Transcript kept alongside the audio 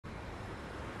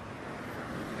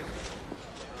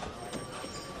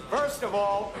First of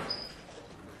all,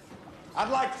 I'd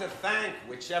like to thank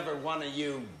whichever one of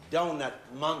you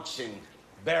donut-munching,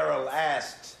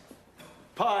 barrel-assed,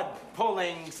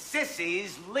 pod-pulling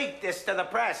sissies leaked this to the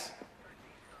press.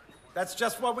 That's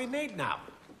just what we need now.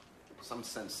 Some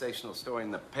sensational story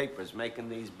in the papers making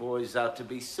these boys out to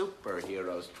be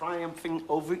superheroes, triumphing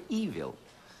over evil.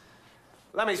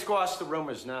 Let me squash the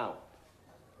rumors now.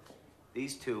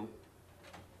 These two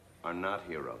are not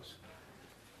heroes.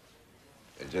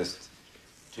 They're just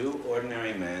two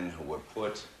ordinary men who were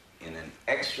put in an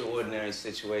extraordinary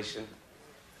situation,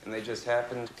 and they just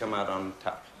happened to come out on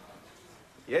top.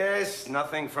 Yes,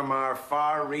 nothing from our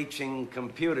far-reaching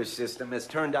computer system has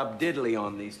turned up diddly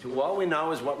on these two. All we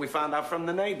know is what we found out from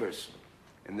the neighbors.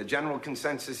 And the general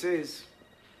consensus is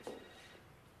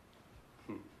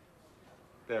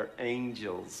they're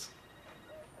angels.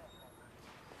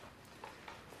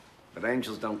 But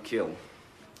angels don't kill.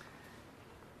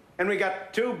 And we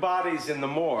got two bodies in the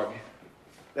morgue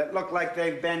that look like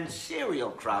they've been serial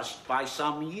crushed by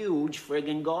some huge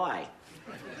friggin' guy.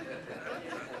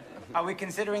 Are we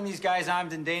considering these guys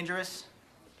armed and dangerous?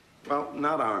 Well,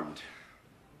 not armed.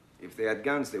 If they had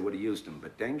guns, they would have used them.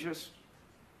 But dangerous?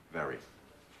 Very.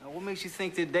 Now, what makes you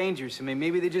think they're dangerous? I mean,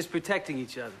 maybe they're just protecting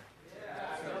each other.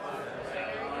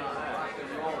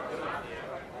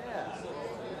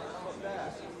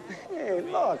 Hey,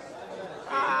 look.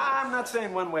 I'm not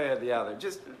saying one way or the other.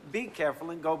 Just be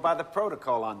careful and go by the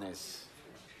protocol on this.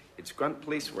 It's Grunt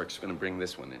Police Works going to bring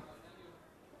this one in.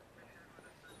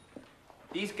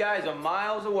 These guys are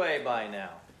miles away by now.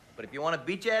 But if you want to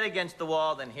beat your head against the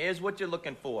wall, then here's what you're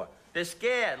looking for. They're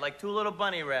scared, like two little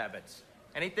bunny rabbits.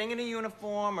 Anything in a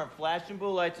uniform or flashing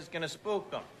blue lights is going to spook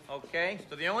them, okay?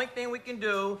 So the only thing we can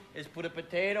do is put a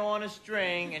potato on a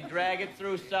string and drag it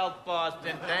through South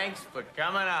Boston. Thanks for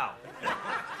coming out.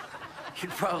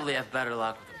 You'd probably have better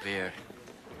luck with a beard.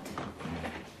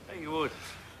 Hey, you would.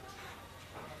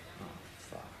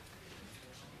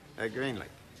 Greenlee,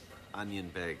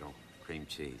 onion bagel, cream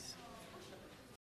cheese.